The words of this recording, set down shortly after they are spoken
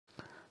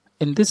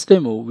In this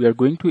demo, we are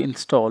going to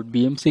install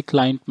BMC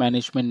Client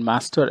Management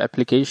Master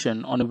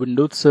application on a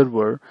Windows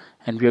server,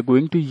 and we are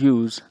going to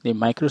use the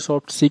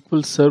Microsoft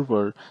SQL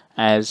Server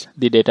as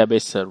the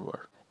database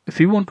server.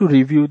 If you want to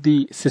review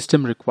the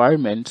system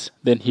requirements,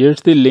 then here's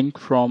the link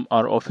from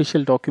our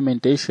official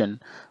documentation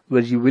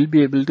where you will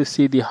be able to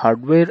see the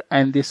hardware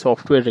and the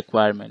software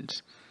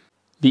requirements.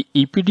 The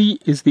EPD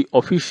is the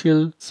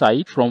official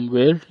site from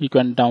where you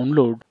can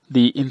download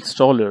the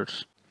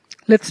installers.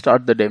 Let's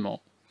start the demo.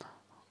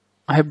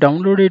 I have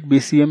downloaded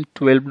BCM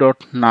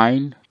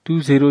 12.9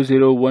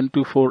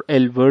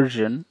 200124L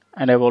version,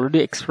 and I've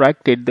already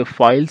extracted the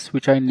files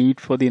which I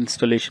need for the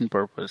installation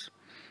purpose.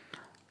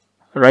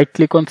 Right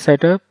click on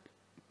Setup,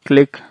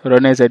 click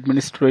Run as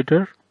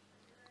Administrator,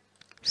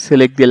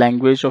 select the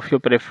language of your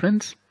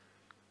preference,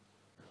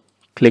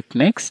 click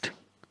Next.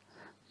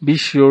 Be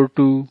sure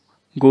to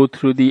go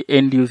through the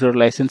End User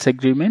License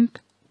Agreement,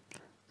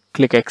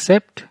 click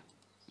Accept,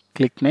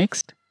 click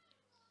Next.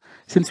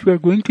 Since we are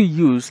going to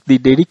use the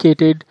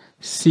dedicated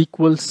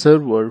SQL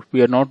Server,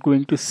 we are not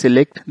going to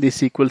select the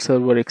SQL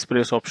Server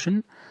Express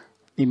option.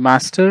 The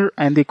master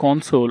and the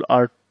console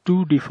are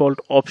two default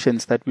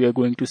options that we are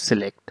going to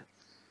select.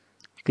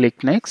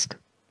 Click Next,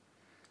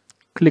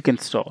 click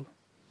Install.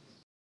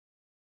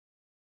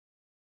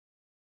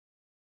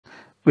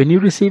 When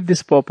you receive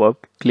this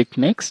pop-up, click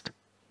Next.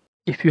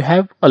 If you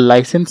have a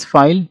license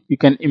file, you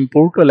can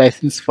import a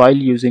license file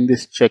using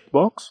this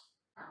checkbox.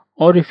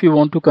 Or if you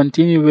want to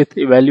continue with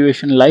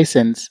evaluation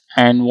license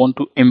and want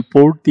to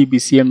import the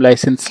BCM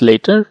license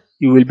later,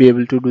 you will be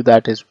able to do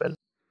that as well.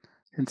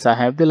 Since I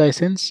have the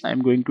license,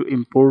 I'm going to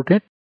import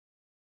it.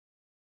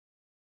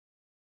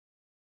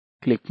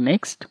 Click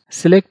Next.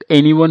 Select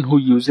anyone who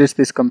uses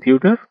this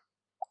computer.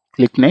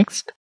 Click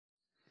Next.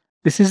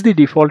 This is the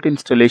default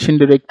installation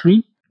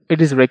directory.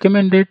 It is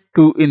recommended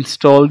to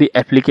install the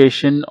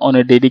application on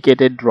a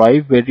dedicated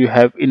drive where you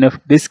have enough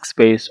disk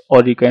space,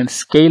 or you can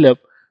scale up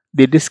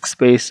the disk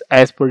space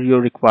as per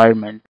your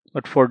requirement.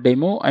 But for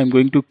demo, I'm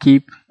going to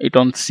keep it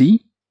on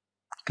C.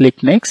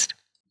 Click Next.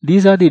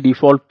 These are the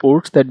default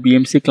ports that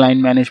BMC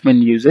Client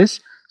Management uses.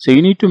 So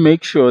you need to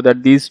make sure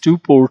that these two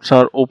ports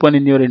are open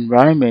in your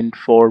environment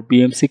for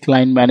BMC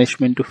Client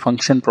Management to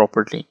function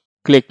properly.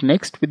 Click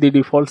Next with the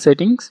default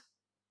settings.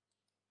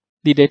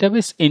 The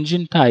database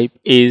engine type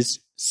is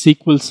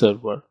SQL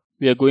Server.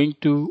 We are going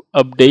to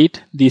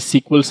update the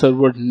SQL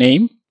Server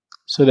name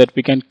so that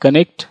we can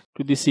connect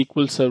to the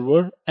SQL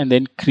Server and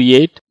then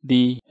create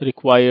the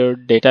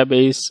required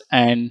database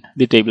and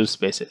the table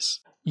spaces.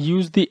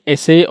 Use the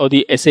SA or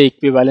the SA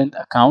equivalent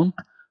account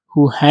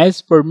who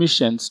has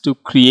permissions to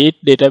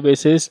create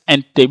databases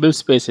and table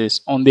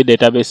spaces on the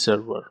database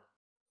server.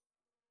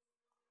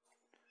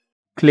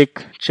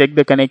 Click Check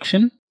the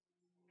connection.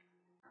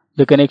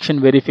 The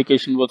connection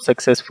verification was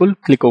successful.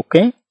 Click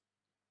OK.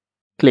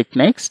 Click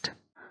Next.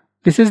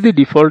 This is the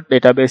default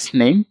database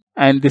name,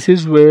 and this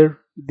is where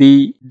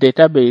the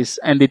database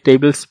and the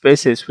table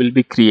spaces will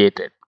be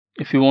created.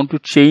 If you want to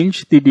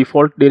change the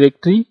default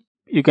directory,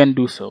 you can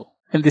do so.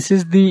 And this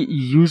is the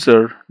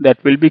user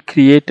that will be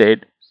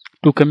created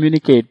to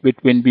communicate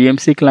between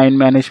BMC Client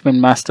Management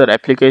Master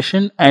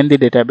application and the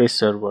database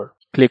server.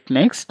 Click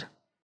Next.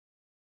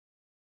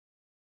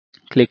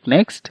 Click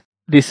Next.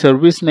 The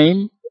service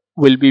name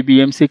will be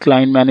BMC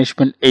Client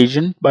Management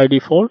Agent by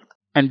default,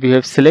 and we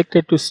have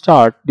selected to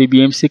start the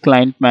BMC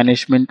Client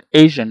Management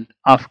Agent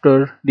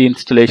after the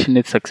installation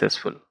is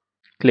successful.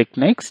 Click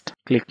Next.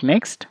 Click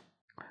Next.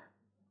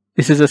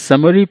 This is a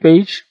summary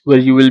page where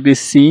you will be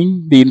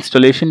seeing the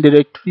installation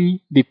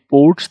directory, the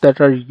ports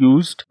that are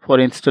used for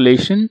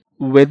installation,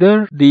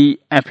 whether the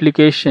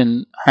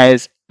application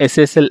has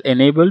SSL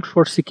enabled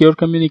for secure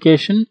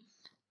communication,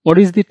 what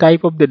is the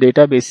type of the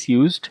database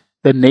used,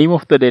 the name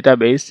of the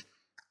database,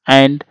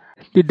 and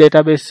the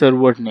database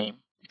server name.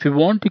 If you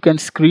want, you can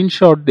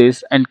screenshot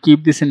this and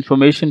keep this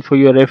information for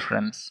your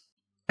reference.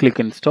 Click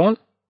Install.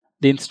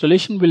 The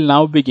installation will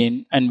now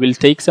begin and will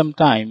take some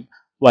time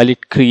while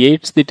it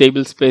creates the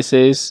table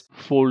spaces,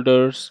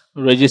 folders,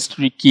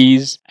 registry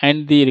keys,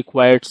 and the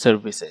required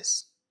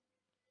services.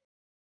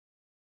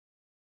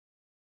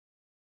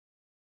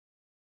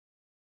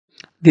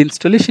 The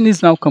installation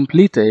is now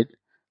completed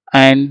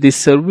and the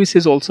service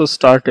is also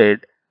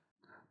started.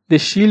 The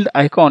shield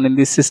icon in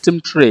the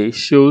system tray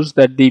shows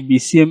that the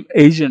BCM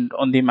agent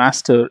on the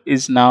master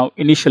is now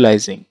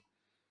initializing.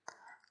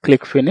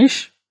 Click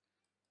Finish.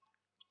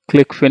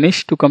 Click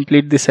Finish to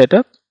complete the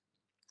setup.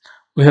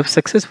 We have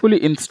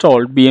successfully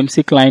installed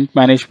BMC Client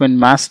Management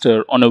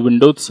Master on a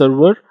Windows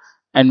server,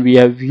 and we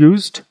have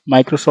used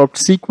Microsoft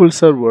SQL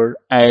Server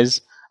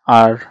as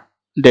our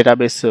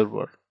database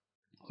server.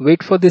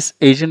 Wait for this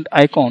agent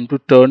icon to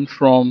turn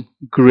from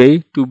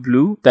gray to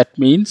blue. That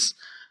means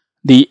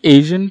the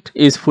agent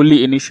is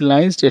fully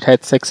initialized. It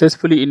had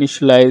successfully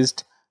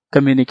initialized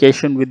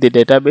communication with the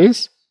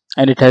database,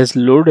 and it has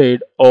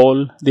loaded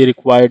all the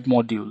required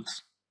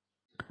modules.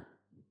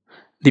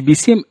 The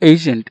BCM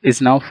agent is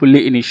now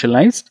fully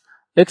initialized.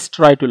 Let's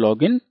try to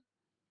log in.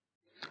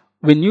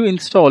 When you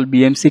install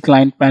BMC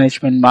Client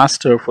Management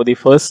Master for the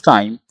first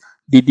time,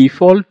 The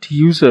default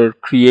user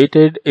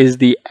created is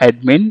the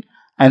admin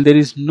and there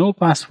is no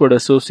password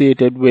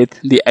associated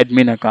with the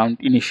admin account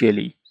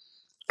initially.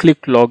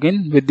 Click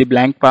login with the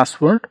blank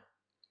password.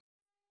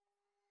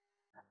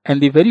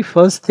 And the very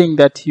first thing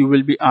that you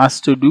will be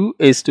asked to do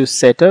is to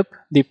set up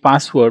the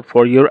password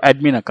for your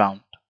admin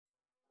account.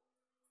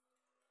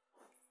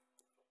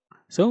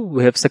 So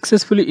we have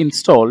successfully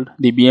installed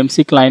the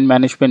BMC Client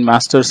Management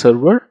Master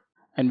Server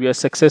and we are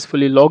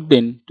successfully logged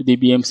in to the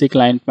BMC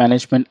Client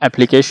Management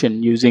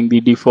application using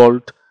the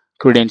default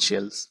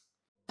credentials.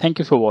 Thank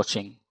you for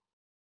watching.